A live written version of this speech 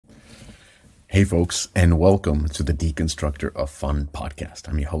Hey folks, and welcome to the Deconstructor of Fun podcast.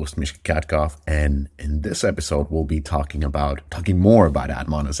 I'm your host, Mishka Katkov, and in this episode, we'll be talking more about ad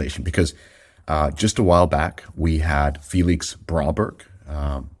monetization because just a while back, we had Felix Broberg,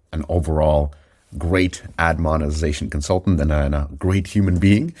 an overall great ad monetization consultant and a great human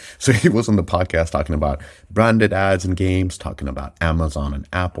being. So he was on the podcast talking about branded ads in games, talking about Amazon and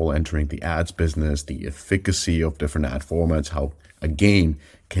Apple entering the ads business, the efficacy of different ad formats, how a game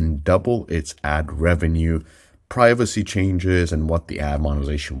can double its ad revenue, privacy changes, and what the ad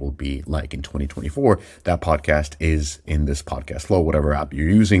monetization will be like in 2024. That podcast is in this podcast flow, whatever app you're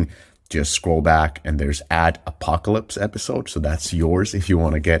using. Just scroll back and there's Ad Apocalypse episode. So that's yours if you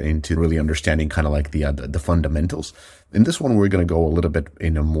want to get into really understanding kind of like the fundamentals. In this one, we're going to go a little bit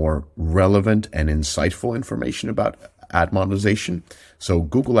in a more relevant and insightful information about ad monetization. So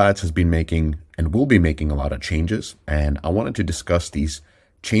Google Ads has been making and will be making a lot of changes. And I wanted to discuss these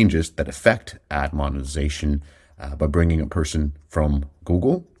changes that affect ad monetization by bringing a person from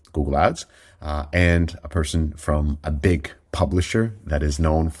Google Ads, and a person from a big publisher that is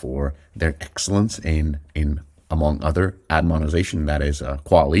known for their excellence in among other ad monetization, that is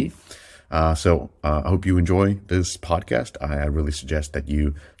Kwalee. So I hope you enjoy this podcast. I really suggest that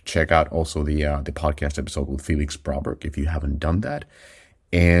you check out also the podcast episode with Felix Broberg if you haven't done that.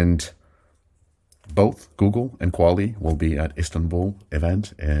 And both Google and Kwalee will be at Istanbul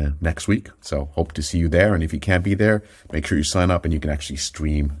event next week. So hope to see you there. And if you can't be there, make sure you sign up and you can actually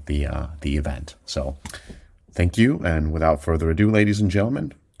stream the event. So thank you. And without further ado, ladies and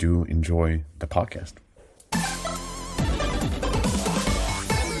gentlemen, do enjoy the podcast.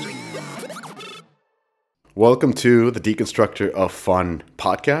 Welcome to the Deconstructor of Fun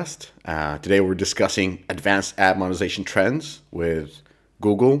podcast. Today we're discussing advanced ad monetization trends with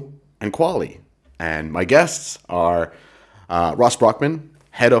Google and Kwalee. And my guests are Ross Brockman,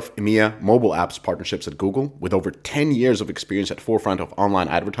 head of EMEA mobile apps partnerships at Google, with over 10 years of experience at forefront of online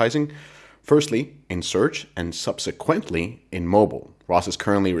advertising, firstly in search and subsequently in mobile. Ross is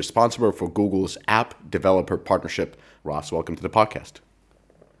currently responsible for Google's app developer partnership. Ross, welcome to the podcast.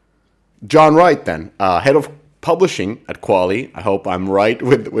 John Wright, then, head of publishing at Kwalee. I hope I'm right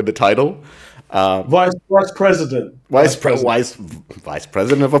with the title. Vice President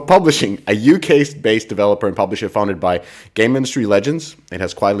of Publishing, a UK-based developer and publisher founded by game industry legends. It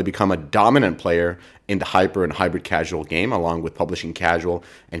has quietly become a dominant player in the hyper and hybrid casual game, along with publishing casual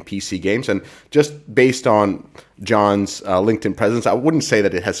and PC games. And just based on John's LinkedIn presence, I wouldn't say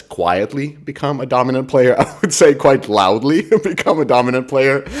that it has quietly become a dominant player. I would say quite loudly become a dominant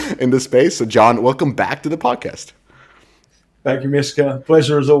player in this space. So John, welcome back to the podcast. Thank you, Mishka.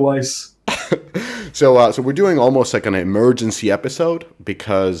 Pleasure as always. So we're doing almost like an emergency episode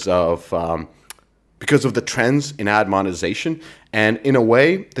because of the trends in ad monetization, and in a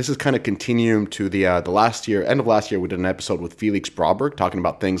way, this is kind of continuum to the end of last year. We did an episode with Felix Broberg talking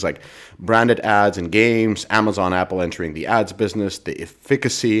about things like branded ads in games, Amazon, Apple entering the ads business, the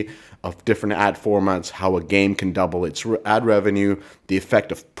efficacy of different ad formats, how a game can double its ad revenue, the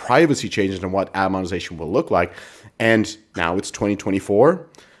effect of privacy changes, and what ad monetization will look like. And now it's 2024.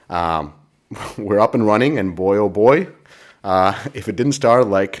 We're up and running, and boy, oh boy, if it didn't start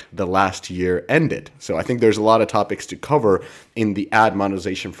like the last year ended. So I think there's a lot of topics to cover in the ad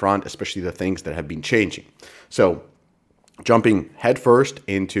monetization front, especially the things that have been changing. So jumping headfirst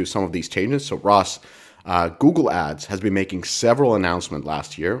into some of these changes. So Ross, Google Ads has been making several announcements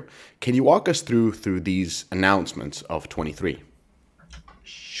last year. Can you walk us through these announcements of 23?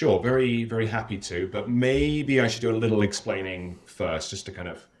 Sure, very, very happy to, but maybe I should do a little explaining first, just to kind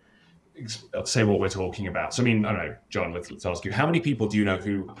of say what we're talking about. So, I don't know, John, let's ask you, how many people do you know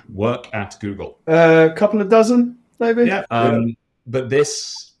who work at Google? A couple of dozen, maybe. Yeah. But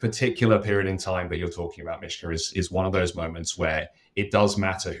this particular period in time that you're talking about, Mishka, is one of those moments where it does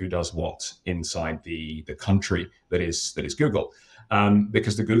matter who does what inside the country that is Google.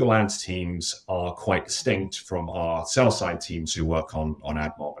 Because the Google Ads teams are quite distinct from our sell-side teams who work on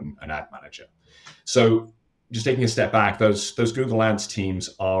AdMob and Ad Manager. So just taking a step back, those Google Ads teams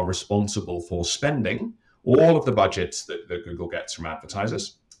are responsible for spending all of the budgets that Google gets from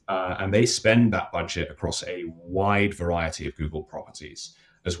advertisers. And they spend that budget across a wide variety of Google properties,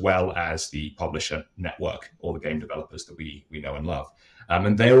 as well as the publisher network, all the game developers that we know and love.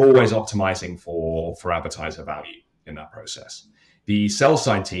 And they're always optimizing for advertiser value in that process. The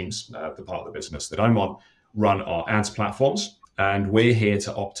sell-side teams, the part of the business that I'm on, run our ads platforms, and we're here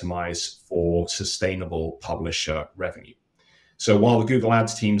to optimize for sustainable publisher revenue. So while the Google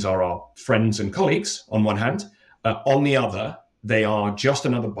Ads teams are our friends and colleagues on one hand, on the other, they are just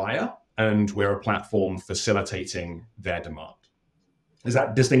another buyer, and we're a platform facilitating their demand. Is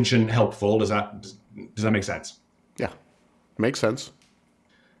that distinction helpful? Does that make sense? Yeah, makes sense.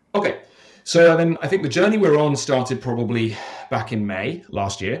 Okay. So then I think the journey we're on started probably back in May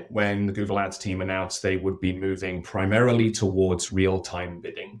last year when the Google Ads team announced they would be moving primarily towards real-time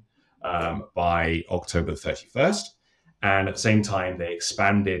bidding by October 31st. And at the same time, they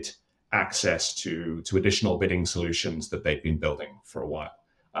expanded access to additional bidding solutions that they've been building for a while.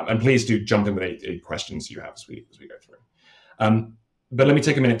 And please do jump in with any questions you have as we go through. But let me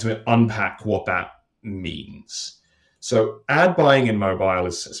take a minute to unpack what that means. So ad buying in mobile,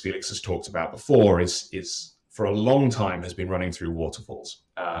 as Felix has talked about before, is for a long time has been running through waterfalls.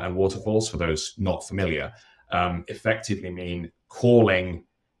 And waterfalls, for those not familiar, effectively mean calling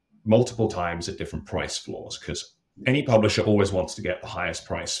multiple times at different price floors, because any publisher always wants to get the highest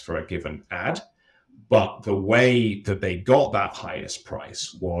price for a given ad. But the way that they got that highest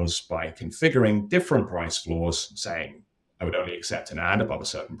price was by configuring different price floors, saying, I would only accept an ad above a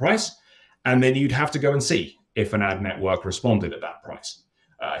certain price. And then you'd have to go and see if an ad network responded at that price.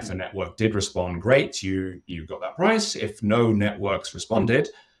 If a network did respond, great, you got that price. If no networks responded,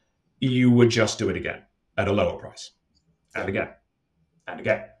 you would just do it again at a lower price, and again, and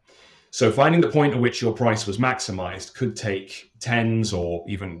again. So finding the point at which your price was maximized could take tens or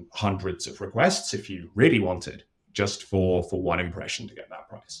even hundreds of requests if you really wanted, just for one impression to get that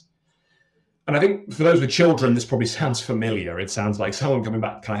price. And I think for those with children, this probably sounds familiar. It sounds like someone coming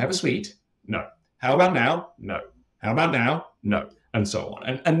back, can I have a sweet? No. How about now? No. How about now? No. And so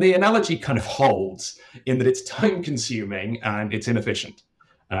on. And the analogy kind of holds in that it's time consuming and it's inefficient.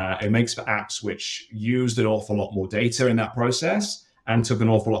 It makes for apps which used an awful lot more data in that process and took an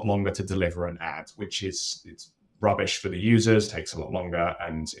awful lot longer to deliver an ad, which it's rubbish for the users, takes a lot longer,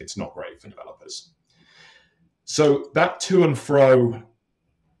 and it's not great for developers. So that to and fro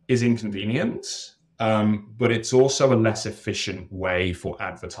is inconvenient, but it's also a less efficient way for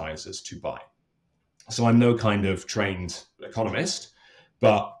advertisers to buy. So I'm no kind of trained economist,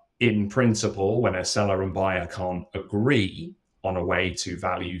 but in principle, when a seller and buyer can't agree on a way to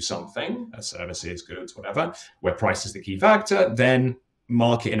value something, services, goods, whatever, where price is the key factor, then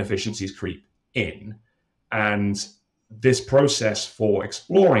market inefficiencies creep in. And this process for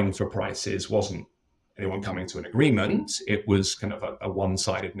exploring for prices wasn't anyone coming to an agreement. It was kind of a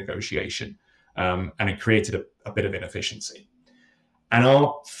one-sided negotiation, and it created a bit of inefficiency. And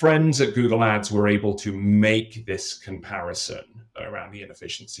our friends at Google Ads were able to make this comparison around the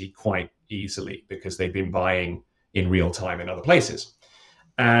inefficiency quite easily because they've been buying in real time in other places.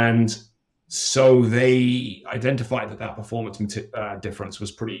 And so they identified that performance difference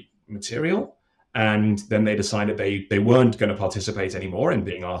was pretty material. And then they decided they weren't going to participate anymore in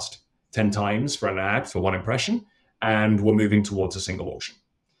being asked 10 times for an ad for one impression, and were moving towards a single auction.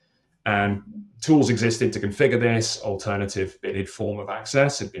 And tools existed to configure this alternative bidded form of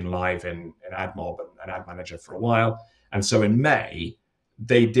access. Had been live in AdMob and Ad Manager for a while. And so in May,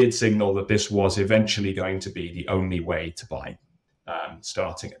 they did signal that this was eventually going to be the only way to buy,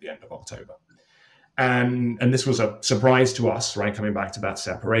 starting at the end of October. And this was a surprise to us, right? Coming back to that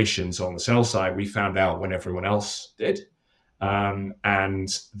separation. So on the sell side, we found out when everyone else did. And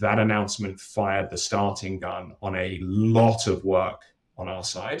that announcement fired the starting gun on a lot of work on our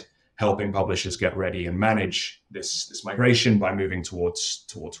side, helping publishers get ready and manage this migration by moving towards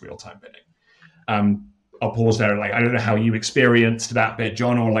real-time bidding. I'll pause there. Like, I don't know how you experienced that bit,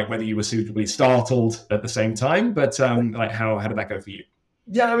 John, or like whether you were suitably startled at the same time, but like how did that go for you?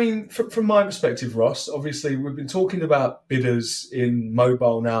 Yeah, I mean, from my perspective, Ross, obviously we've been talking about bidders in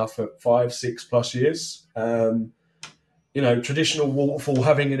mobile now for 5-6+ years. Traditional waterfall,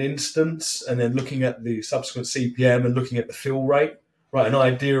 having an instance and then looking at the subsequent CPM and looking at the fill rate, right? An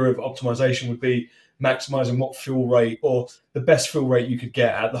idea of optimization would be maximizing what fill rate or the best fill rate you could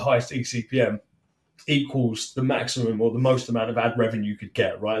get at the highest eCPM equals the maximum or the most amount of ad revenue you could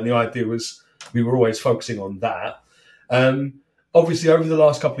get, right? And the idea was we were always focusing on that. Obviously, over the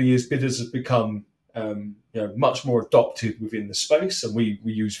last couple of years, bidders have become much more adopted within the space, and we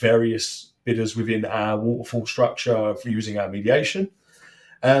use various bidders within our waterfall structure for using our mediation.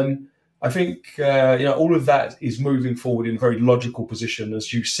 I think all of that is moving forward in a very logical position.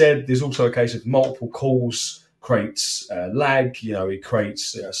 As you said, there's also a case of multiple calls creates lag. It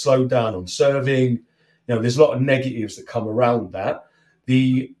creates slowdown on serving. There's a lot of negatives that come around that.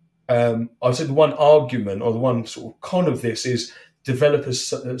 I'd say the one argument or the one sort of con of this is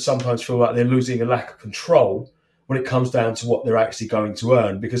developers sometimes feel like they're losing a lack of control when it comes down to what they're actually going to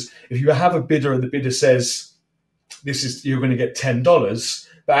earn. Because if you have a bidder and the bidder says, you're going to get $10,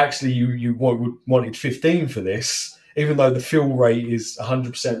 but actually you wanted 15 for this, even though the fill rate is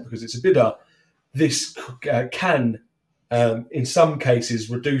 100% because it's a bidder, this can in some cases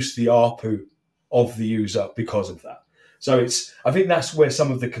reduce the ARPU of the user because of that. So I think that's where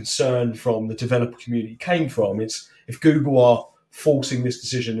some of the concern from the developer community came from. It's if Google are forcing this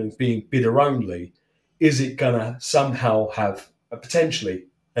decision and being bidder only, is it going to somehow have potentially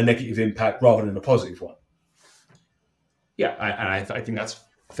a negative impact rather than a positive one? Yeah, I think that's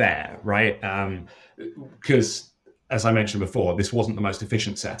fair, right? Because as I mentioned before, this wasn't the most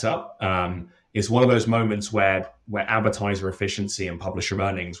efficient setup. It's one of those moments where advertiser efficiency and publisher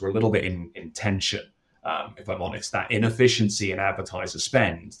earnings were a little bit in tension. If I'm honest, that inefficiency in advertiser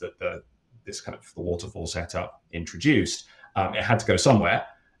spend that this kind of the waterfall setup introduced, it had to go somewhere,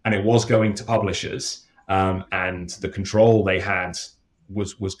 and it was going to publishers, and the control they had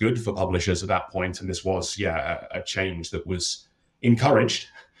was good for publishers at that point, and this was a change that was encouraged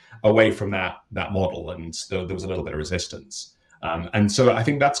away from that model, and there was a little bit of resistance, and so I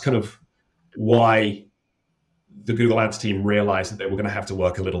think that's kind of why the Google Ads team realized that they were going to have to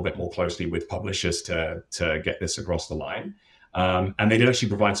work a little bit more closely with publishers to get this across the line. And they did actually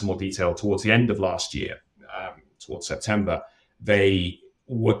provide some more detail towards the end of last year, towards September. They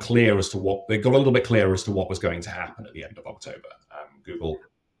got a little bit clearer as to what was going to happen at the end of October. Google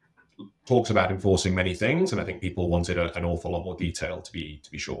talks about enforcing many things, and I think people wanted an awful lot more detail to be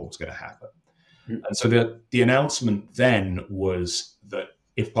sure what was going to happen. Mm-hmm. And so the announcement then was that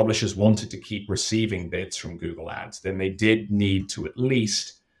if publishers wanted to keep receiving bids from Google Ads, then they did need to at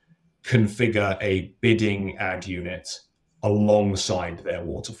least configure a bidding ad unit alongside their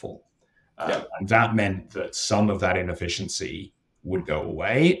waterfall. And that meant that some of that inefficiency would go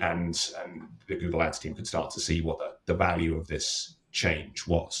away, and the Google Ads team could start to see what the value of this change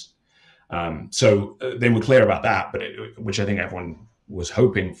was. So they were clear about that, but which I think everyone was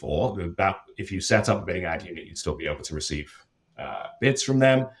hoping for, that if you set up a bidding ad unit, you'd still be able to receive bids from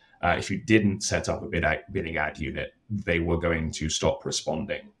them. If you didn't set up a bidding ad unit, they were going to stop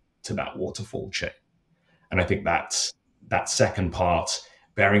responding to that waterfall chain. And I think that second part,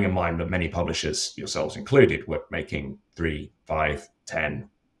 bearing in mind that many publishers, yourselves included, were making 3, 5, 10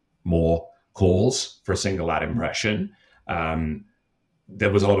 more calls for a single ad impression, there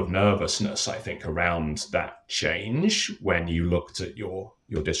was a lot of nervousness, I think, around that change when you looked at your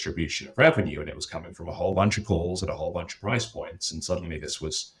distribution of revenue, and it was coming from a whole bunch of calls at a whole bunch of price points, and suddenly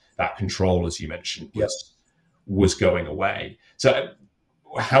that control, as you mentioned, was going away. So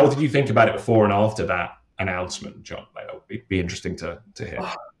how did you think about it before and after that announcement, John? It'd be interesting to hear.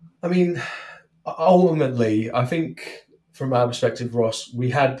 I mean, ultimately, I think from our perspective, Ross, we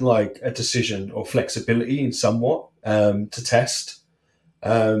had like a decision or flexibility in somewhat to test.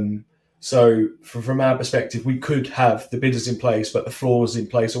 So from our perspective, we could have the bidders in place, but the floors in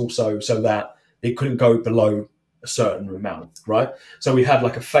place also so that it couldn't go below a certain amount, right? So we had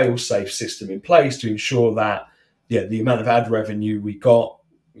like a fail-safe system in place to ensure that, the amount of ad revenue we got,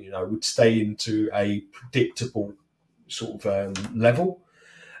 would stay into a predictable sort of level.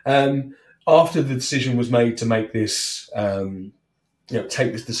 After the decision was made to make this,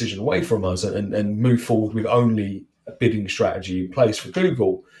 take this decision away from us and move forward with only a bidding strategy in place for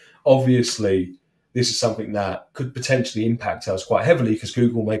Google, obviously this is something that could potentially impact us quite heavily because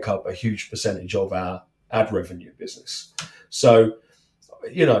Google make up a huge percentage of our ad revenue business. So,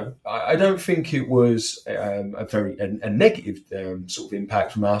 I don't think it was a negative sort of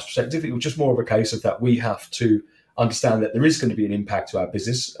impact from our perspective. It was just more of a case of that we have to understand that there is going to be an impact to our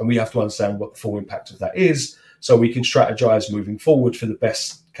business, and we have to understand what the full impact of that is so we can strategize moving forward for the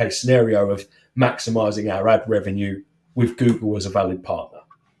best case scenario of maximizing our ad revenue with Google as a valid partner.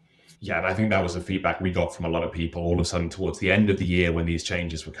 Yeah, and I think that was the feedback we got from a lot of people all of a sudden towards the end of the year when these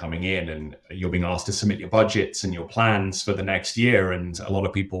changes were coming in and you're being asked to submit your budgets and your plans for the next year. And a lot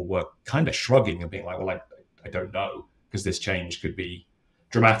of people were kind of shrugging and being like, well, I don't know, because this change could be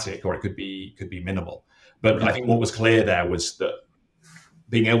dramatic or it could be minimal. But I think what was clear there was that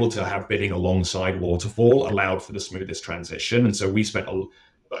being able to have bidding alongside waterfall allowed for the smoothest transition. And so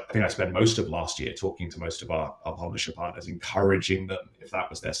I spent most of last year talking to most of our publisher partners, encouraging them, if that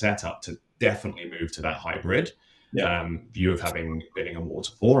was their setup, to definitely move to that hybrid view of having bidding and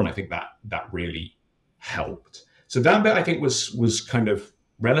waterfall. And I think that really helped. So that bit I think was kind of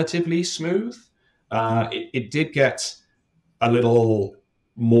relatively smooth. It did get a little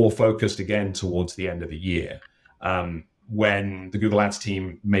more focused again towards the end of the year when the Google Ads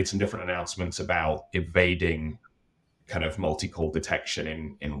team made some different announcements about evading kind of multi-call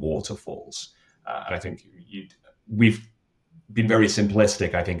detection in waterfalls. And I think we've been very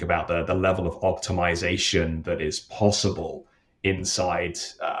simplistic, I think, about the level of optimization that is possible inside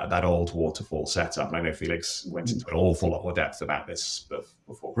that old waterfall setup. And I know Felix went into an awful lot more depth about this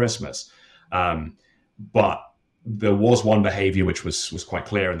before Christmas. But there was one behavior which was quite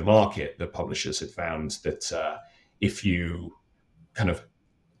clear in the market that publishers had found that if you kind of,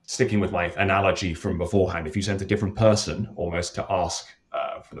 sticking with my analogy from beforehand, if you sent a different person almost to ask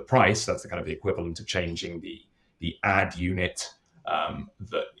for the price, that's the kind of the equivalent of changing the ad unit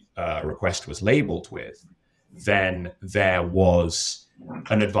that request was labeled with, then there was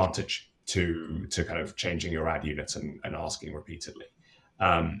an advantage to kind of changing your ad units and asking repeatedly.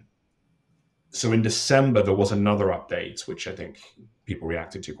 So in December, there was another update, which I think people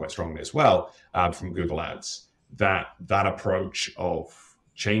reacted to quite strongly as well, from Google Ads, that approach of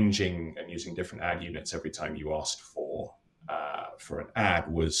changing and using different ad units every time you asked for an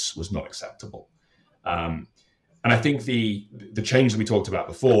ad was not acceptable. And I think the change that we talked about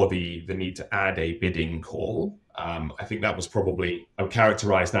before, the need to add a bidding call, I think that was probably, I would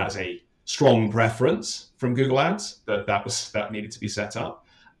characterize that as a strong preference from Google Ads, that needed to be set up.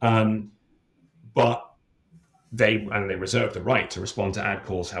 But they reserve the right to respond to ad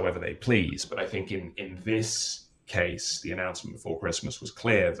calls however they please. But I think in this case, the announcement before Christmas was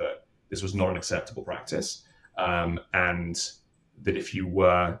clear that this was not an acceptable practice, and that if you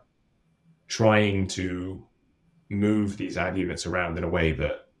were trying to move these ad units around in a way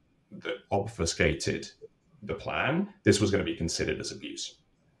that obfuscated the plan, this was going to be considered as abuse.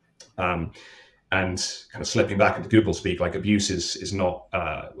 And kind of slipping back into Google speak, like abuse is not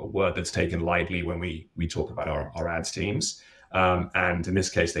a word that's taken lightly when we talk about our ads teams. And in this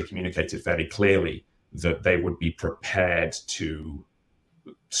case, they communicated fairly clearly that they would be prepared to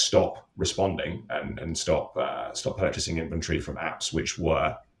stop responding and stop purchasing inventory from apps which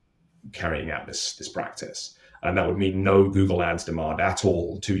were carrying out this practice. And that would mean no Google Ads demand at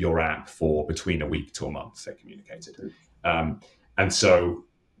all to your app for between a week to a month, they communicated. And so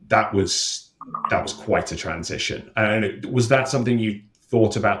that was quite a transition. And was that something you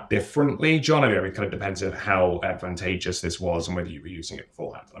thought about differently, John? I mean, it kind of depends on how advantageous this was and whether you were using it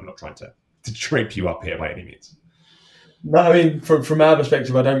beforehand. I'm not trying to drape you up here by any means. No, I mean, from our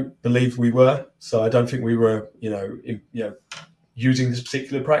perspective, I don't believe we were. So I don't think we were, using this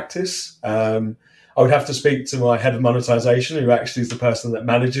particular practice. I would have to speak to my head of monetization, who actually is the person that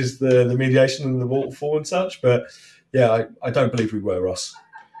manages the mediation and the waterfall and such. But yeah, I don't believe we were, Ross.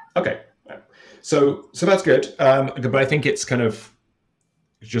 Okay. So that's good. But I think it's kind of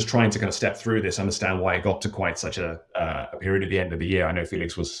just trying to kind of step through this, understand why it got to quite such a period at the end of the year. I know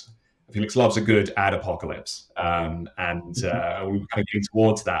Felix loves a good ad apocalypse, and we were kind of getting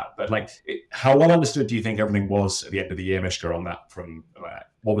towards that. But how well understood do you think everything was at the end of the year, Mishka, on that? From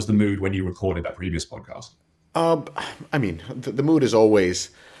what was the mood when you recorded that previous podcast? I mean, the mood is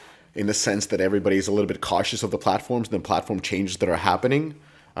always in the sense that everybody's a little bit cautious of the platforms and the platform changes that are happening.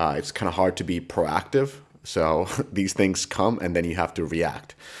 It's kind of hard to be proactive. So these things come and then you have to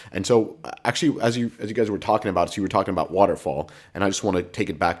react. And so actually, as you guys were talking about, so you were talking about waterfall, and I just want to take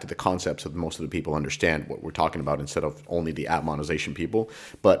it back to the concept so that most of the people understand what we're talking about instead of only the ad monetization people.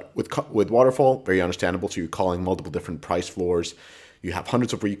 But with waterfall, very understandable. So you're calling multiple different price floors. You have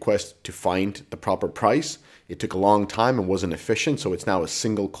hundreds of requests to find the proper price. It took a long time and wasn't efficient, so it's now a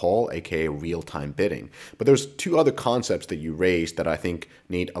single call, aka real-time bidding. But there's two other concepts that you raised that I think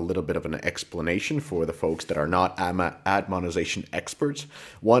need a little bit of an explanation for the folks that are not ad monetization experts.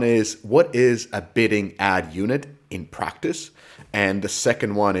 One is, what is a bidding ad unit in practice? And the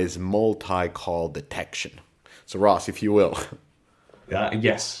second one is multi-call detection. So Ross, if you will.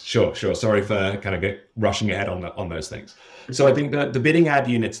 Yes, sure. Sorry for kind of rushing ahead on those things. So I think that the bidding ad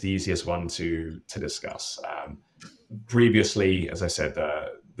unit's the easiest one to discuss. Previously, as I said,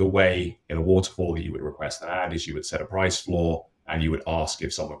 the way in a waterfall you would request an ad is you would set a price floor and you would ask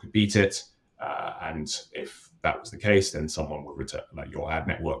if someone could beat it. And if that was the case, then someone would return, like your ad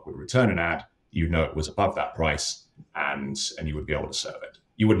network would return an ad. You know it was above that price, and you would be able to serve it.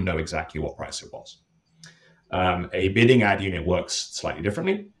 You wouldn't know exactly what price it was. A bidding ad unit works slightly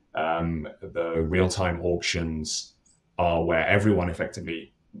differently. The real-time auctions are where everyone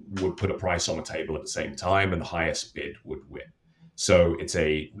effectively would put a price on the table at the same time, and the highest bid would win. So it's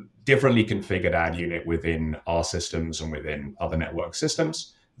a differently configured ad unit within our systems and within other network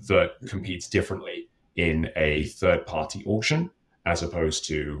systems that competes differently in a third-party auction, as opposed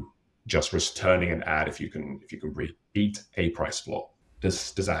to just returning an ad if you can beat a price floor.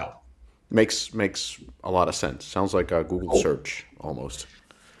 Does that help? Makes a lot of sense. Sounds like a Google search almost.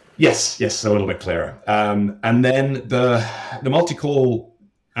 Yes, a little bit clearer. And then the multi-call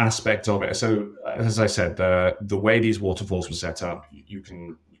aspect of it. So as I said, the way these waterfalls were set up, you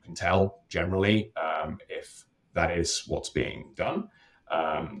can tell generally if that is what's being done,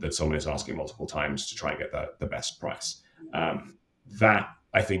 that someone is asking multiple times to try and get the best price. That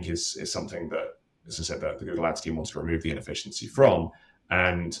I think is something that as I said, the Google Ads team wants to remove the inefficiency from.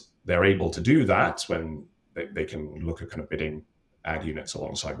 And they're able to do that when they can look at kind of bidding ad units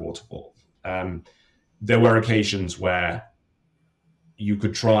alongside waterfall. There were occasions where you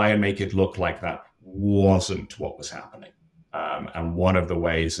could try and make it look like that wasn't what was happening. And one of the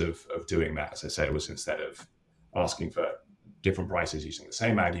ways of doing that, as I said, was instead of asking for different prices using the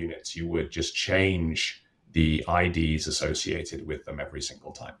same ad units, you would just change the IDs associated with them every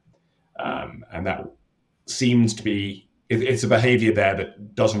single time. And that seems to be, it's a behavior there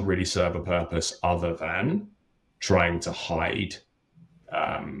that doesn't really serve a purpose other than trying to hide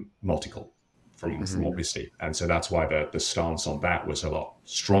multi-call from what we see. And so that's why the stance on that was a lot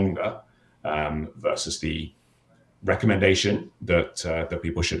stronger versus the recommendation that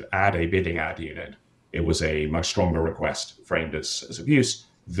people should add a bidding ad unit. It was a much stronger request framed as abuse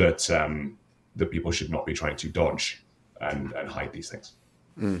that people should not be trying to dodge and hide these things.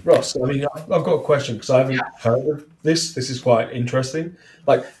 Ross, I mean, I've got a question because I haven't heard of this. This is quite interesting.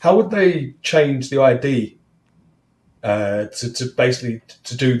 Like, how would they change the ID to basically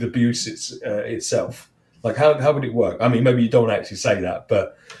to do the abuse itself? Like, how would it work? I mean, maybe you don't actually say that,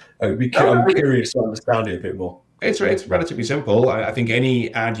 but I'm curious to understand it a bit more. It's relatively simple. I think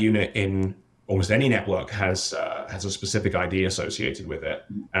any ad unit in almost any network has a specific ID associated with it,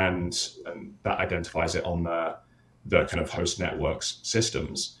 and that identifies it on the kind of host network's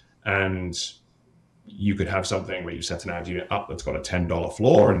systems. And you could have something where you set an ad unit up that's got a $10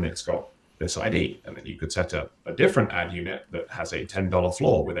 floor and it's got this ID, and then you could set up a different ad unit that has a $10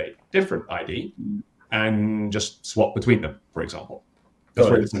 floor with a different ID and just swap between them, for example. That's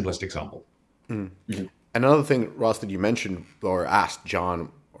really the simplest example. Mm-hmm. Another thing, Ross, that you mentioned or asked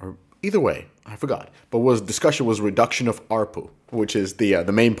John, or either way, I forgot, but discussion was reduction of ARPU, which is the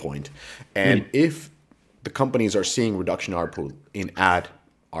main point. And if the companies are seeing reduction ARPU in ad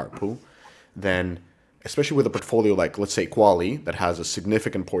ARPU, then especially with a portfolio like, let's say, Kwalee, that has a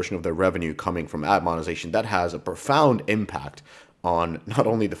significant portion of their revenue coming from ad monetization, that has a profound impact on not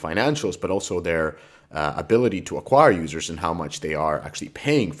only the financials, but also their ability to acquire users and how much they are actually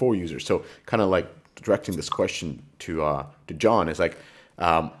paying for users. So kind of like directing this question to John is like,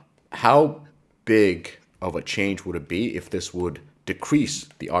 how big of a change would it be if this would decrease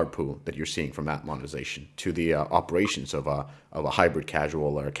the ARPU that you're seeing from ad monetization to the operations of a hybrid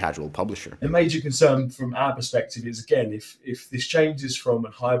casual or a casual publisher? A major concern from our perspective is, again, if this changes from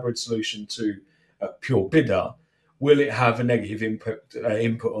a hybrid solution to a pure bidder, will it have a negative input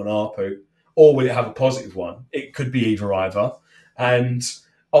on ARPU, or will it have a positive one? It could be either. And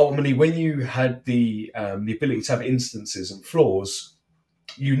ultimately, when you had the ability to have instances and floors,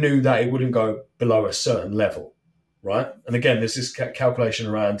 you knew that it wouldn't go below a certain level, right? And again, there's this calculation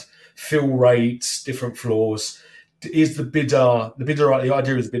around fill rates, different floors. Is the bidder, the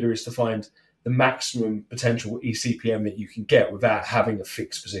idea of the bidder is to find the maximum potential eCPM that you can get without having a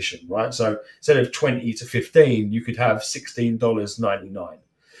fixed position, right? So instead of 20 to 15, you could have $16.99.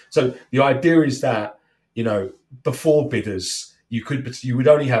 So the idea is that, before bidders, you would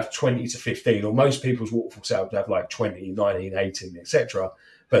only have 20 to 15, or most people's waterfall sale would have like 20, 19, 18, etc.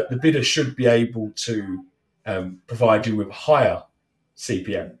 But the bidder should be able to provide you with a higher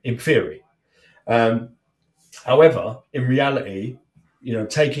CPM in theory. However, in reality,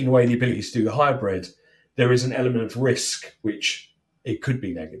 taking away the ability to do the hybrid, there is an element of risk, which it could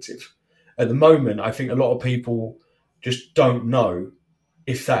be negative. At the moment, I think a lot of people just don't know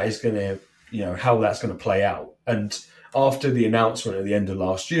if that is going to, how that's going to play out. And after the announcement at the end of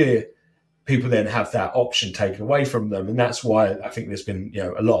last year, people then have that option taken away from them. And that's why I think there's been,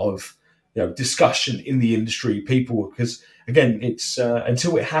 a lot of, discussion in the industry, because again, it's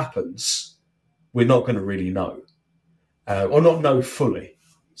until it happens, we're not going to really know or not know fully.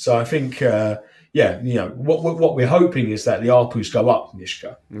 So I think, what we're hoping is that the ARPUs go up,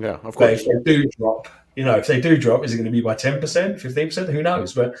 Mishka. Yeah, of course. But if they do drop, is it going to be by 10%, 15%? Who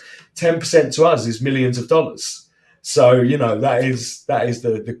knows? But 10% to us is millions of dollars. So, that is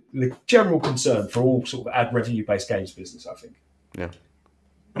the general concern for all sort of ad revenue-based games business, I think. Yeah.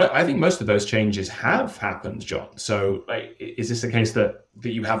 But I think most of those changes have happened, John. So is this a case that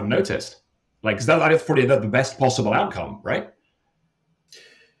you haven't noticed? Is that probably the best possible outcome, right?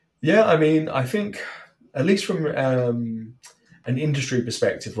 Yeah, I mean, I think, at least from an industry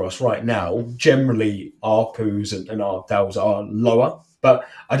perspective, Ross, right now, generally ARPUs and ARPDAUs are lower, but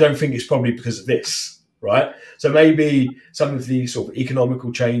I don't think it's probably because of this, right? So maybe some of the sort of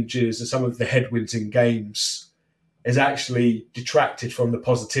economical changes and some of the headwinds in games is actually detracted from the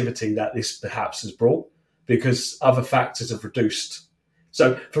positivity that this perhaps has brought, because other factors have reduced.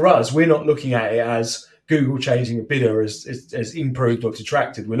 So for us, we're not looking at it as Google changing a bidder as improved or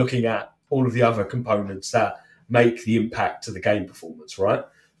detracted. We're looking at all of the other components that make the impact to the game performance, right?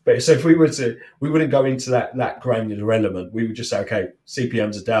 But so if we wouldn't go into that granular element. We would just say, okay,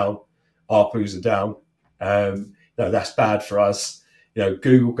 CPMs are down, ARPUs are down. That's bad for us.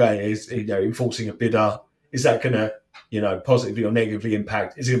 Google is enforcing a bidder. Is that going to positively or negatively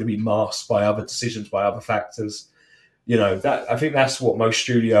impact? Is it going to be masked by other decisions, by other factors? That I think that's what most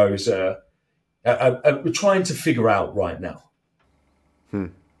studios are trying to figure out right now.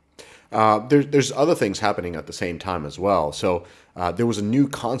 There's other things happening at the same time as well. So there was a new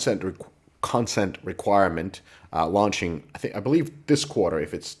consent requirement launching, I believe this quarter,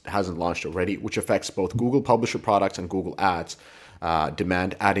 if it hasn't launched already, which affects both Google Publisher products and Google Ads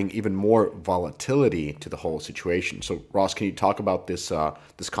demand, adding even more volatility to the whole situation. So Ross, can you talk about this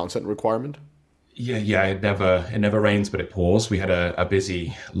consent requirement? Yeah, it never rains, but it pours. We had a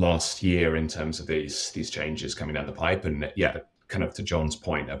busy last year in terms of these changes coming down the pipe, and kind of to John's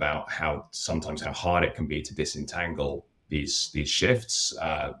point about how hard it can be to disentangle these shifts.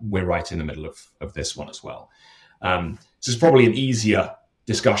 We're right in the middle of this one as well. So it's probably an easier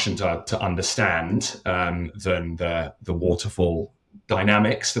discussion to understand than the waterfall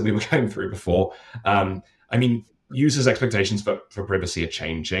dynamics that we were going through before. Users' expectations for privacy are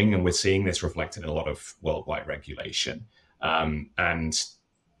changing, and we're seeing this reflected in a lot of worldwide regulation. And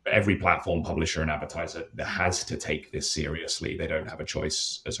every platform, publisher, and advertiser has to take this seriously. They don't have a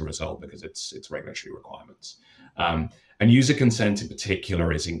choice as a result because it's regulatory requirements. And user consent in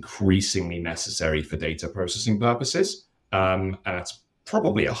particular is increasingly necessary for data processing purposes. And it's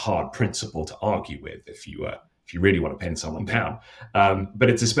probably a hard principle to argue with if you really want to pin someone down. But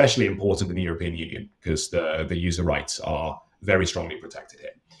it's especially important in the European Union because the user rights are very strongly protected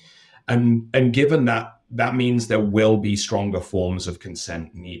here. And given that means there will be stronger forms of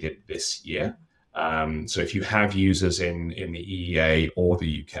consent needed this year. So if you have users in the EEA or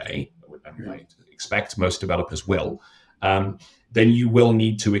the UK, and I expect most developers will, then you will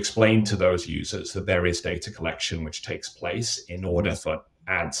need to explain to those users that there is data collection which takes place in order for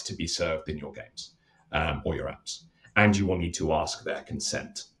ads to be served in your games or your apps. And you will need to ask their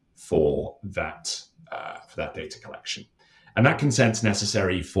consent for that data collection. And that consent's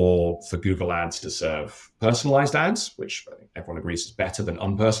necessary for Google Ads to serve personalized ads, which I think everyone agrees is better than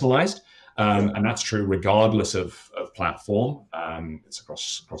unpersonalized. And that's true regardless of platform. It's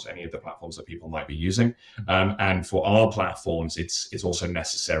across any of the platforms that people might be using. And for our platforms, it's also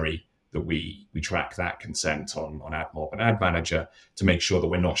necessary that we track that consent on AdMob and Ad Manager to make sure that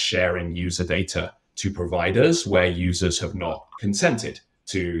we're not sharing user data to providers where users have not consented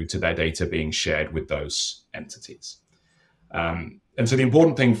to their data being shared with those entities. And so the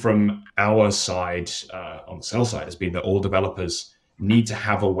important thing from our side, on the sell side, has been that all developers need to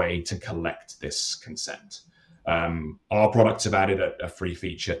have a way to collect this consent. Our products have added a free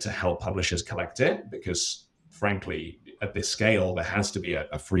feature to help publishers collect it because, frankly, at this scale, there has to be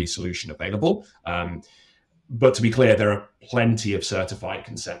a free solution available. But to be clear, there are plenty of certified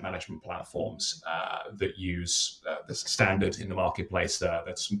consent management platforms that use the standard in the marketplace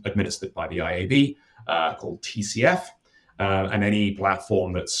that's administered by the IAB called TCF. And any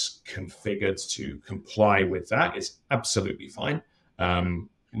platform that's configured to comply with that is absolutely fine.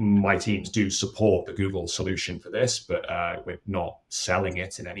 My teams do support the Google solution for this, but we're not selling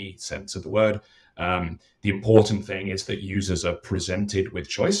it in any sense of the word. The important thing is that users are presented with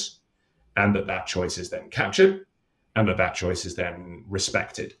choice, and that choice is then captured, and that choice is then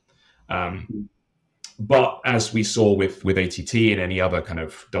respected. But as we saw with ATT and any other kind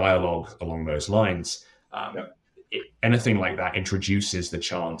of dialogue along those lines, anything like that introduces the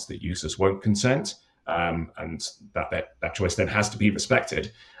chance that users won't consent, and that choice then has to be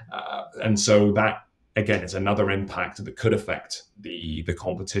respected. And so that, again, is another impact that could affect the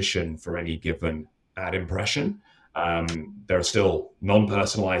competition for any given ad impression. There are still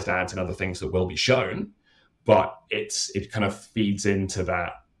non-personalized ads and other things that will be shown, but it kind of feeds into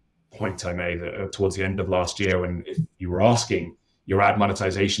that point I made towards the end of last year when if you were asking your ad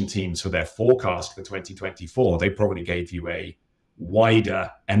monetization teams for their forecast for 2024, they probably gave you a wider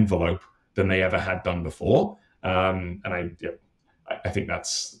envelope than they ever had done before. And I think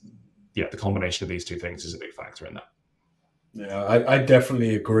that's, the combination of these two things is a big factor in that. Yeah, I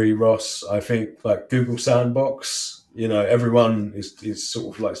definitely agree, Ross. I think like Google Sandbox, everyone is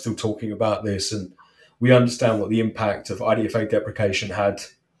sort of like still talking about this, and we understand what the impact of IDFA deprecation had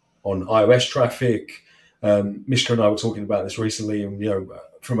on iOS traffic. Mishka and I were talking about this recently, and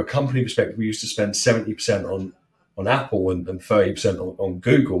from a company perspective, we used to spend 70% on Apple and 30% on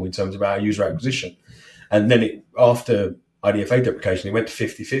Google in terms of our user acquisition. And then after IDFA deprecation, it went to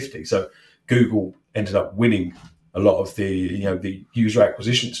 50-50. So Google ended up winning a lot of the user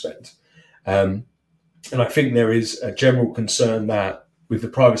acquisition spend. And I think there is a general concern that with the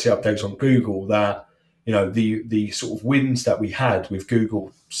privacy updates on Google, that the sort of wins that we had with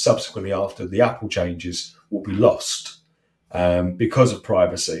Google subsequently after the Apple changes will be lost because of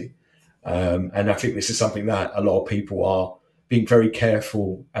privacy. And I think this is something that a lot of people are being very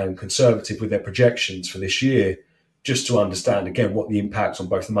careful and conservative with their projections for this year, just to understand, again, what the impacts on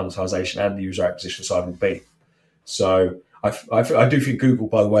both the monetization and the user acquisition side will be. So I do think Google,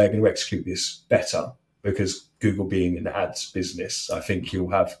 by the way, are going to execute this better, because Google being an ads business, I think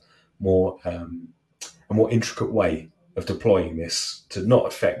you'll have more a more intricate way of deploying this to not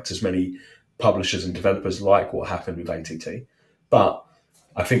affect as many publishers and developers like what happened with ATT. But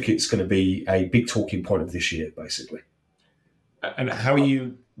I think it's going to be a big talking point of this year, basically. And how are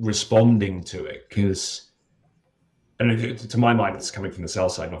you responding to it? Because, to my mind, it's coming from the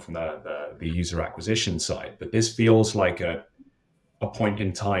sales side, not from the user acquisition side. But this feels like a point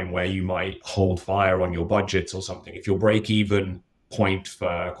in time where you might hold fire on your budgets or something. If your break-even point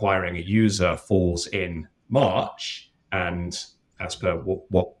for acquiring a user falls in March, and as per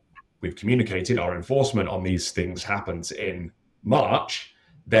what we've communicated, our enforcement on these things happens in March,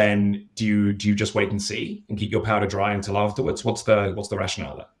 then do you just wait and see and keep your powder dry until afterwards? What's the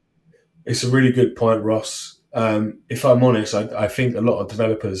rationale there? It's a really good point, Ross. If I'm honest, I think a lot of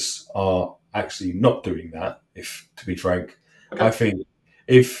developers are actually not doing that, if to be frank. Okay.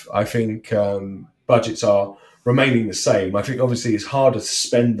 I think budgets are remaining the same. I think obviously it's harder to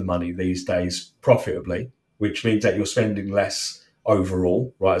spend the money these days profitably, which means that you're spending less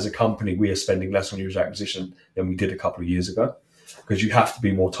overall, right? As a company, we are spending less on user acquisition than we did a couple of years ago, because you have to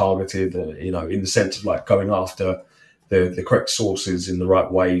be more targeted, in the sense of like going after the correct sources in the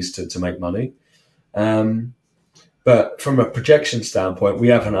right ways to make money. But from a projection standpoint, we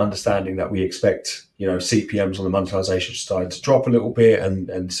have an understanding that we expect, CPMs on the monetization side to drop a little bit, and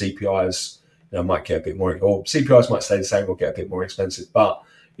CPIs, might get a bit more, or CPIs might stay the same or get a bit more expensive. But,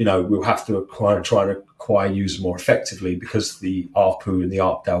 we'll have to try and acquire users more effectively, because the ARPU and the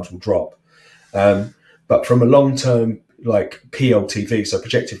ARPDAUs will drop. But from a long-term, like PLTV, so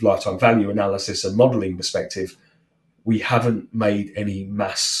projected lifetime value analysis and modeling perspective, we haven't made any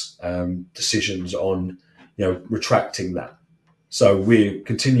mass decisions on retracting that. So we're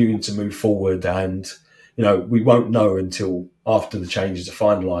continuing to move forward, and we won't know until after the changes are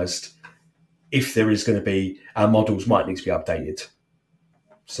finalized if there is going to be, our models might need to be updated.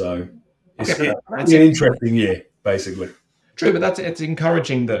 So it's an interesting year, basically. True, but it's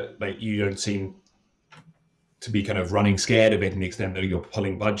encouraging that you don't seem to be kind of running scared of it, in the extent that you're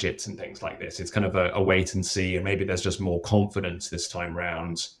pulling budgets and things like this. It's kind of a wait and see, and maybe there's just more confidence this time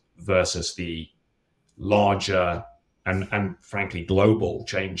round versus the larger and frankly global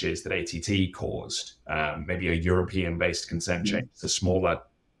changes that ATT caused. Maybe a European-based consent change, a smaller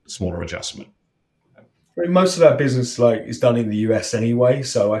adjustment. I mean, most of our business is done in the US anyway,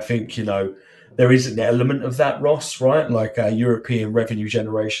 so I think there is an element of that, Ross, right? Like European revenue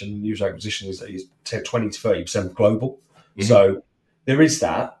generation, user acquisition is 20 to 30% global. Mm-hmm. So there is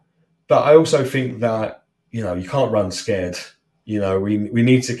that. But I also think that, you can't run scared. We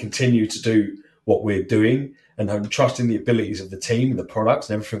need to continue to do what we're doing, and I'm trusting the abilities of the team, the products,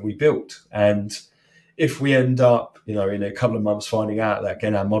 and everything we built. And if we end up, in a couple of months finding out that,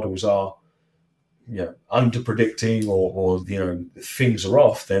 again, our models are, under predicting or things are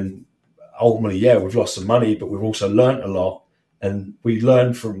off, then ultimately, we've lost some money, but we've also learned a lot, and we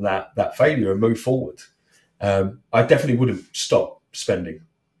learn from that failure and move forward. I definitely wouldn't stop spending,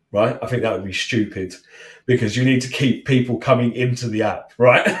 right? I think that would be stupid, because you need to keep people coming into the app,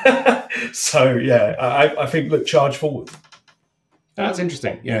 right? So I think, charge forward. That's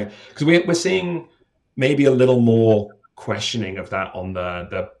interesting, because we're seeing maybe a little more questioning of that on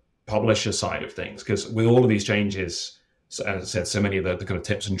the publisher side of things, because with all of these changes, as I said, so many of the kind of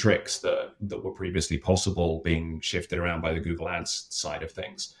tips and tricks that were previously possible being shifted around by the Google Ads side of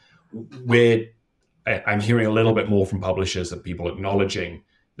things. I'm hearing a little bit more from publishers, that people acknowledging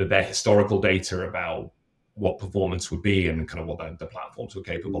that their historical data about what performance would be and kind of what the platforms were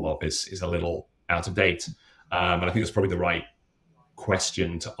capable of is a little out of date. And I think that's probably the right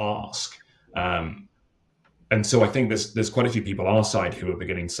question to ask. And so I think there's quite a few people on our side who are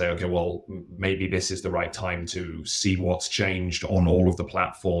beginning to say, okay, well, maybe this is the right time to see what's changed on all of the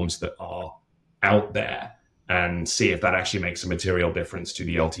platforms that are out there, and see if that actually makes a material difference to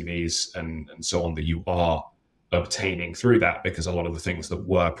the LTVs and so on that you are obtaining through that, because a lot of the things that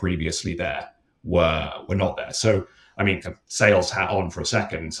were previously there were not there. So, I mean, sales hat on for a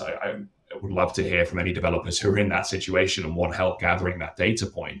second, I would love to hear from any developers who are in that situation and want help gathering that data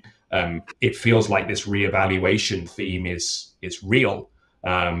point. It feels like this reevaluation theme is real,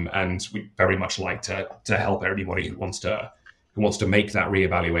 And we very much like to help everybody who wants to make that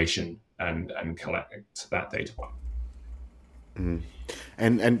reevaluation and collect that data point. Mm-hmm.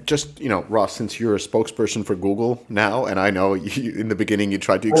 And just, Ross, since you're a spokesperson for Google now, and I know in the beginning you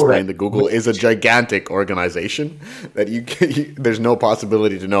tried to explain that Google is a gigantic organization, that there's no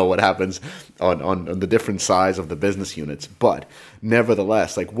possibility to know what happens on the different size of the business units. But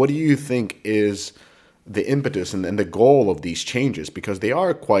nevertheless, what do you think is the impetus and the goal of these changes? Because they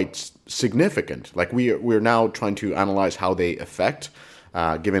are quite significant. We're now trying to analyze how they affect,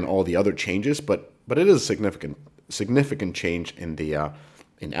 given all the other changes, but it is a significant change in the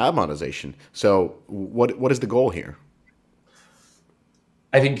in ad monetization. So what is the goal here?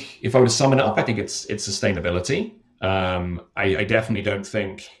 I think if I were to sum it up, I think it's sustainability. I definitely don't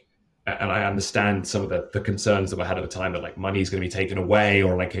think, and I understand some of the concerns that were had at the time that money is going to be taken away,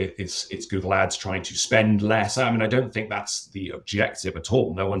 or it's Google Ads trying to spend less. I mean, I don't think that's the objective at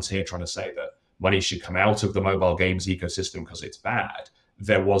all. No one's here trying to say that money should come out of the mobile games ecosystem because it's bad.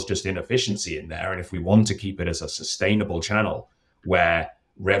 There was just inefficiency in there. And if we want to keep it as a sustainable channel where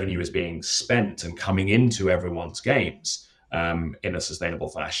revenue is being spent and coming into everyone's games in a sustainable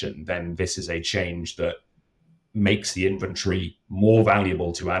fashion, then this is a change that makes the inventory more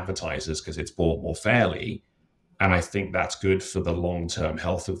valuable to advertisers because it's bought more fairly. And I think that's good for the long-term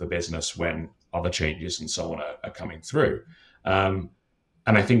health of the business when other changes and so on are coming through.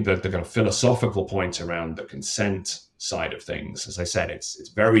 And I think that the kind of philosophical point around the consent side of things, as I said, it's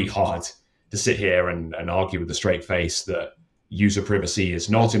very hard to sit here and argue with a straight face that user privacy is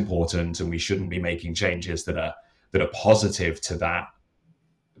not important and we shouldn't be making changes that are positive to that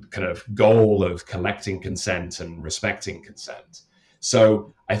kind of goal of collecting consent and respecting consent.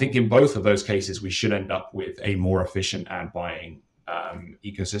 So I think in both of those cases, we should end up with a more efficient ad buying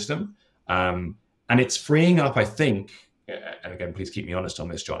ecosystem. And it's freeing up, I think, and again, please keep me honest on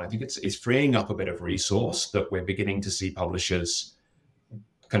this, John, I think it's freeing up a bit of resource that we're beginning to see publishers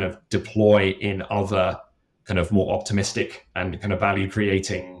kind of deploy in other kind of more optimistic and kind of value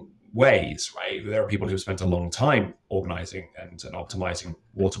creating ways, right? There are people who've spent a long time organizing and optimizing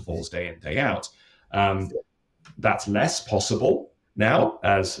waterfalls day in, day out. That's less possible now,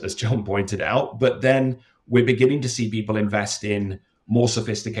 as John pointed out, but then we're beginning to see people invest in more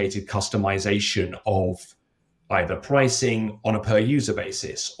sophisticated customization of either pricing on a per user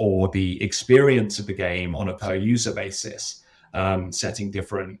basis or the experience of the game on a per user basis, setting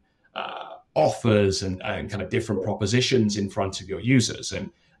different offers and kind of different propositions in front of your users. And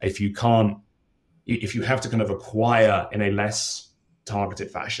if you have to kind of acquire in a less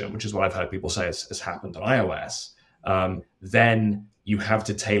targeted fashion, which is what I've heard people say has happened on iOS, then you have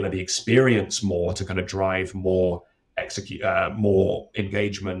to tailor the experience more to kind of drive more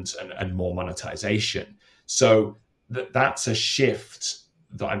engagement and more monetization. So that's a shift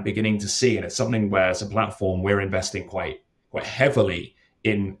that I'm beginning to see, and it's something where, as a platform, we're investing quite heavily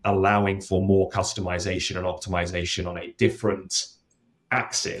in allowing for more customization and optimization on a different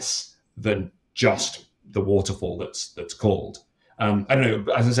axis than just the waterfall that's called. I don't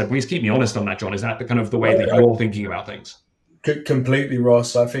know. As I said, please keep me honest on that, John. Is that the kind of the way that you're thinking about things? Completely,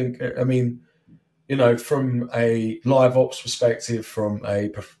 Ross. I think. I mean, from a live ops perspective, from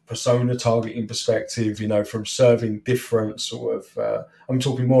a persona targeting perspective, from serving different sort of, I'm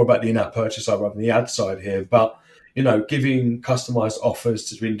talking more about the in-app purchase side rather than the ad side here, but, giving customized offers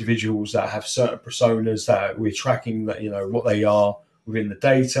to individuals that have certain personas that we're tracking, that, what they are within the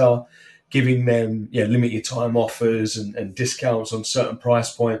data, giving them, limited time offers and discounts on certain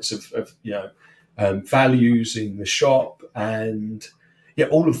price points of values in the shop. And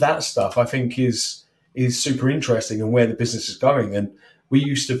all of that stuff I think is super interesting and where the business is going. And we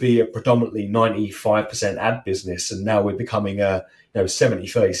used to be a predominantly 95% ad business, and now we're becoming a 70,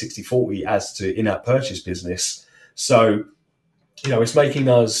 30, 60, 40 as to in-app purchase business. So, it's making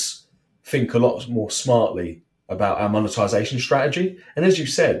us think a lot more smartly about our monetization strategy. And as you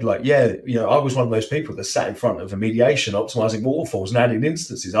said, I was one of those people that sat in front of a mediation optimizing waterfalls and adding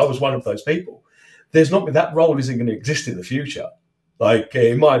instances. I was one of those people. That role isn't going to exist in the future,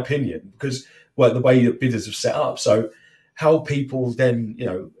 in my opinion, because the way that bidders have set up. So how people then,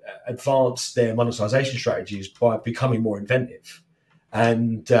 advance their monetization strategies by becoming more inventive.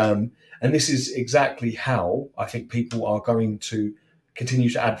 And this is exactly how I think people are going to continue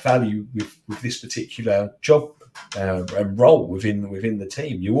to add value with this particular job and role within the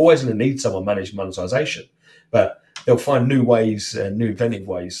team. You're always going to need someone managing monetization, but they'll find new ways and new inventive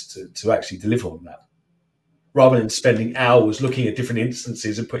ways to actually deliver on that, rather than spending hours looking at different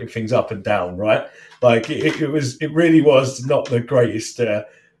instances and putting things up and down, right? It really was not the greatest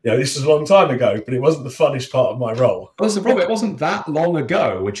this was a long time ago, but it wasn't the funnest part of my role. Well, that's the problem. It wasn't that long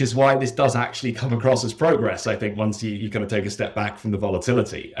ago, which is why this does actually come across as progress. I think once you kind of take a step back from the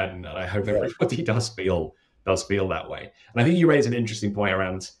volatility, and I hope everybody does feel that way. And I think you raise an interesting point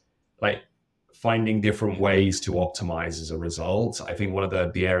around like finding different ways to optimize as a result. I think one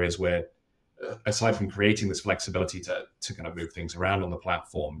of the areas where, aside from creating this flexibility to kind of move things around on the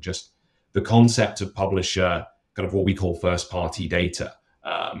platform, just the concept of publisher, kind of what we call first party data.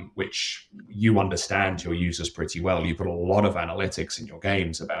 Which you understand your users pretty well. You put a lot of analytics in your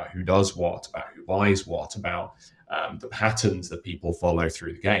games about who does what, about who buys what, about the patterns that people follow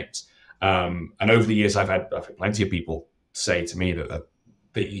through the games. And over the years, I've had plenty of people say to me that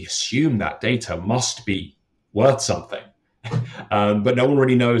they assume that data must be worth something, but no one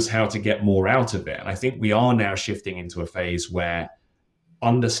really knows how to get more out of it. And I think we are now shifting into a phase where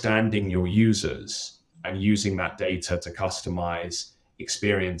understanding your users and using that data to customize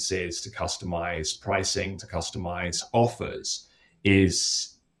experiences, to customize pricing, to customize offers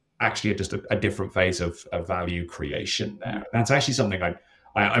is actually just a different phase of value creation there. That's actually something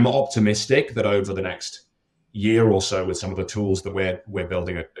I'm optimistic that over the next year or so, with some of the tools that we're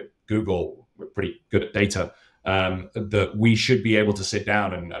building at Google, we're pretty good at data, that we should be able to sit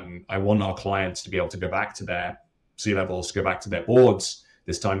down and I want our clients to be able to go back to their C-levels, go back to their boards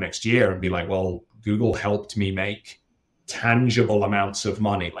this time next year and be like, well, Google helped me make tangible amounts of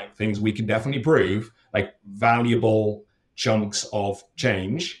money, like things we can definitely prove, like valuable chunks of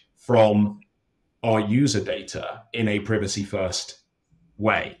change from our user data in a privacy first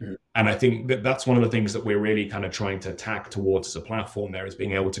way. Mm-hmm. And I think that's one of the things that we're really kind of trying to tack towards as a platform there, is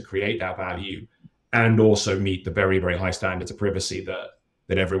being able to create that value and also meet the very, very high standards of privacy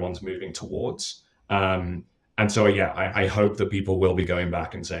that everyone's moving towards. And so, yeah, I hope that people will be going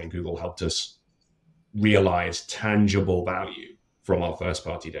back and saying Google helped us realize tangible value from our first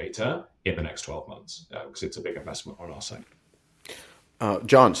party data in the next 12 months, because it's a big investment on our side.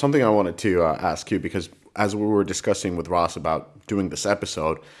 John, something I wanted to ask you, because as we were discussing with Ross about doing this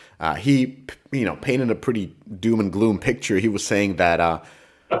episode, he painted a pretty doom and gloom picture. He was saying that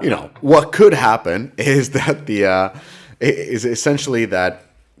what could happen is that is essentially that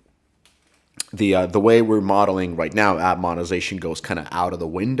the way we're modeling right now, ad monetization goes kind of out of the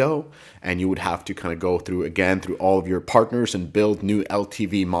window, and you would have to kind of go through all of your partners and build new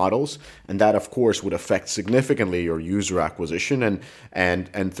LTV models, and that of course would affect significantly your user acquisition,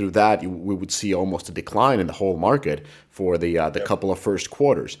 and through that we would see almost a decline in the whole market for the couple of first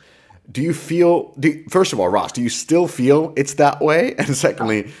quarters. First of all, Ross, do you still feel it's that way? And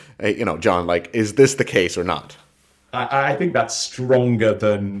secondly, John, like, is this the case or not? I think that's stronger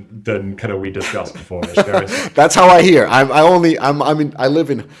than kind of we discussed before. That's how I hear. I live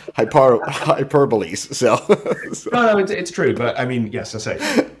in hyperboles. So no, it's true. But I mean, yes, I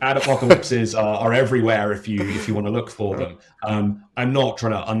say ad apocalypses are everywhere if you want to look for them. I'm not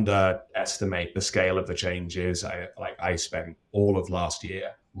trying to underestimate the scale of the changes. I spent all of last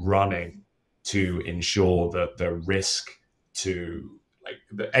year running to ensure that the risk to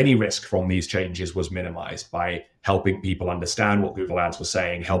any risk from these changes was minimized by helping people understand what Google Ads was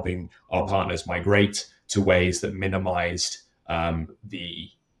saying, helping our partners migrate to ways that minimized the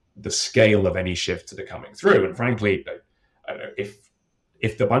scale of any shifts that are coming through. And frankly,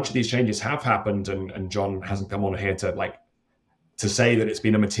 if the bunch of these changes have happened and John hasn't come on here to say that it's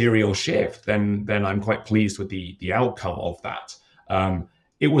been a material shift, then I'm quite pleased with the outcome of that.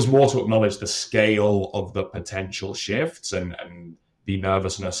 It was more to acknowledge the scale of the potential shifts and the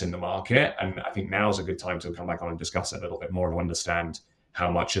nervousness in the market. And I think now is a good time to come back on and discuss it a little bit more to understand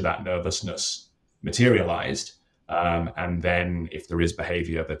how much of that nervousness materialized. And then if there is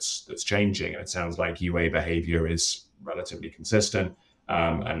behavior that's changing, and it sounds like UA behavior is relatively consistent.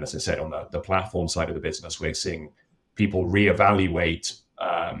 And as I said, on the platform side of the business, we're seeing people reevaluate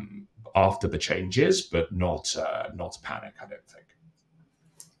after the changes, but not panic, I don't think.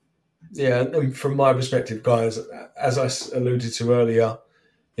 Yeah, and from my perspective, guys, as I alluded to earlier,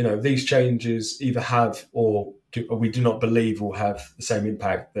 these changes either have or we do not believe will have the same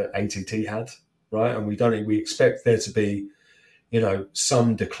impact that ATT had, right? And we expect there to be,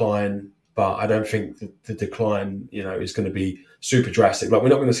 some decline, but I don't think that the decline, is going to be super drastic. Like, we're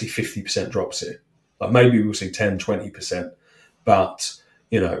not going to see 50% drops here. Like, maybe we'll see 10, 20%, but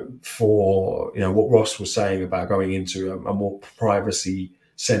for what Ross was saying about going into a more privacy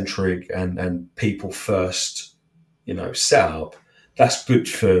centric and people first, setup, that's good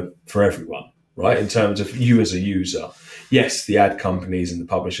for everyone, right? In terms of you as a user. Yes, the ad companies and the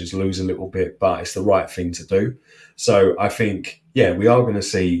publishers lose a little bit, but it's the right thing to do. So I think, yeah, we are going to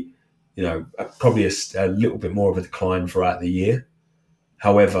see, probably a little bit more of a decline throughout the year.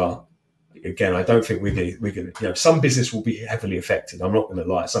 However, again, I don't think we're going to, some business will be heavily affected. I'm not going to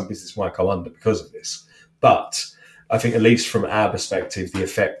lie. Some business might go under because of this. But I think at least from our perspective, the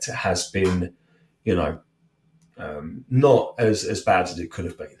effect has been, not as bad as it could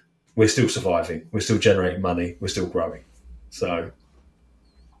have been. We're still surviving. We're still generating money. We're still growing. So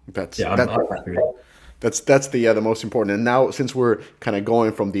that's I'm happy with it. That's the most important. And now, since we're kind of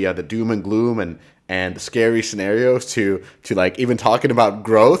going from the doom and gloom and the scary scenarios to like even talking about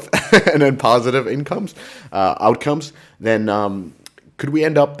growth and then positive outcomes, then could we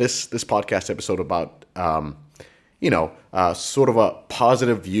end up this podcast episode about sort of a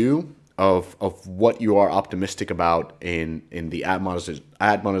positive view of what you are optimistic about in the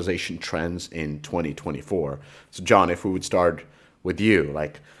ad monetization trends in 2024? So John, if we would start with you,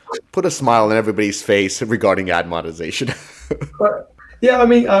 like, put a smile on everybody's face regarding ad monetization. Yeah, I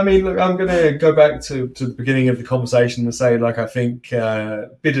mean, look, I'm going to go back to the beginning of the conversation and say, like, I think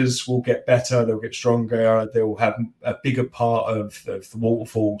bidders will get better, they'll get stronger, they'll have a bigger part of the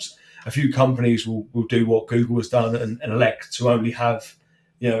waterfalls. A few companies will do what Google has done and elect to only have,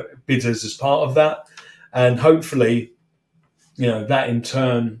 bidders as part of that. And hopefully, that in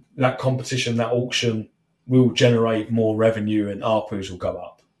turn, that competition, that auction will generate more revenue and ARPUs will go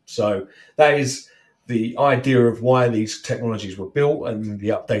up. So that is the idea of why these technologies were built and the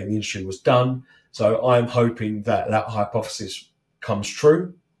update in the industry was done. So I'm hoping that hypothesis comes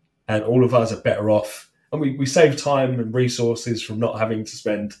true and all of us are better off. And we save time and resources from not having to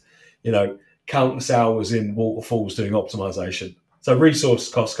spend, countless hours in waterfalls doing optimization. So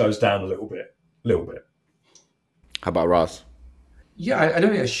resource cost goes down a little bit. How about Ross? Yeah, I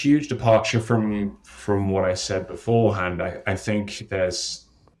don't think a huge departure from what I said beforehand. I think there's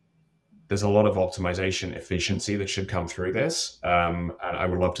a lot of optimization efficiency that should come through this, and I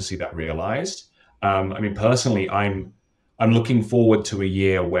would love to see that realized. Personally, I'm looking forward to a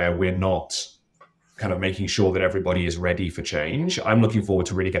year where we're not kind of making sure that everybody is ready for change. I'm looking forward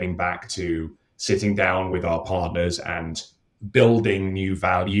to really getting back to sitting down with our partners and building new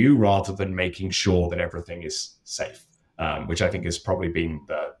value rather than making sure that everything is safe, which I think has probably been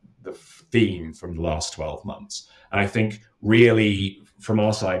the theme from the last 12 months. And I think really from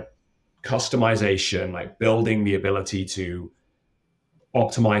our side, customization, like building the ability to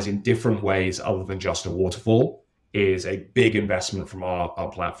optimize in different ways other than just a waterfall, is a big investment from our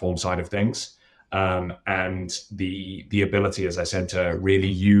platform side of things. And the ability, as I said, to really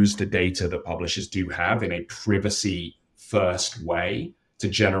use the data that publishers do have in a privacy first way to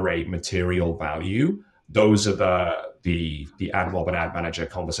generate material value. Those are the ad mob and ad manager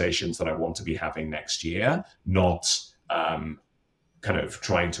conversations that I want to be having next year, not kind of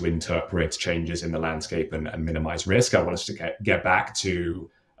trying to interpret changes in the landscape and minimize risk. I want us to get back to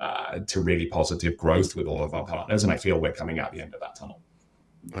really positive growth with all of our partners, and I feel we're coming out the end of that tunnel.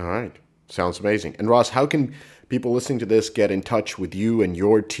 All right. Sounds amazing. And Ross, how can people listening to this get in touch with you and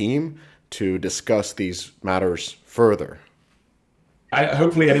your team to discuss these matters further?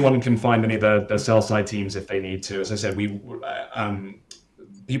 Hopefully anyone can find any of the sell side teams if they need to. As I said,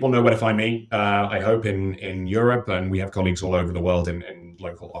 people know where to find me. I hope in Europe, and we have colleagues all over the world in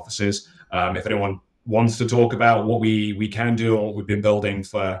local offices. If anyone wants to talk about what we can do or what we've been building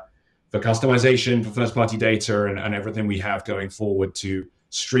for customization, for first party data and everything we have going forward to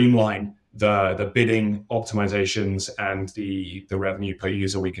streamline the bidding optimizations and the revenue per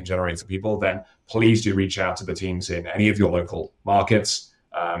user we can generate for people, then please do reach out to the teams in any of your local markets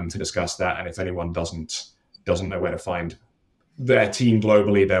to discuss that. And if anyone doesn't know where to find their team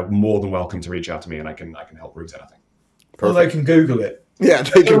globally, they're more than welcome to reach out to me, and I can help route anything. Or they can Google it. Yeah,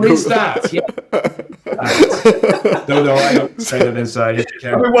 they can Google that. Yeah. No, I don't say that there's. I've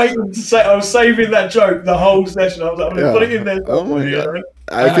been waiting to say. I was saving that joke the whole session. I was like, I'm going to put it in there. Oh my god!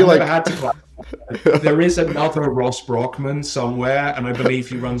 I feel like had to. There is another Ross Brockman somewhere, and I believe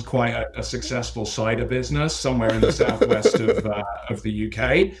he runs quite a successful cider business somewhere in the southwest of the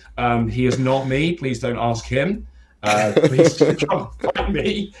UK. He is not me. Please don't ask him. Please try and find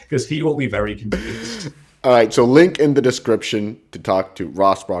me, because he will be very confused. All right, so link in the description to talk to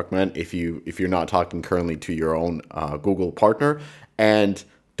Ross Brockman if you're not talking currently to your own Google partner. And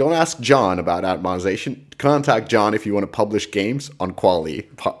don't ask John about ad monetization. Contact John if you want to publish games on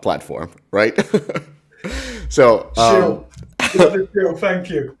Kwalee platform, right? So Shill, thank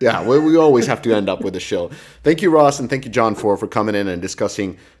you. Yeah, we always have to end up with a shill. Thank you, Ross, and thank you, John, for coming in and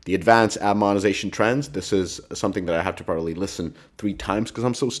discussing the advanced ad monetization trends. This is something that I have to probably listen 3 times because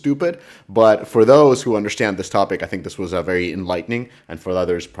I'm so stupid. But for those who understand this topic, I think this was very enlightening, and for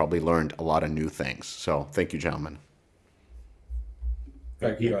others, probably learned a lot of new things. So thank you, gentlemen.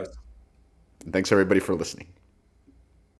 Thank you, guys. And thanks, everybody, for listening.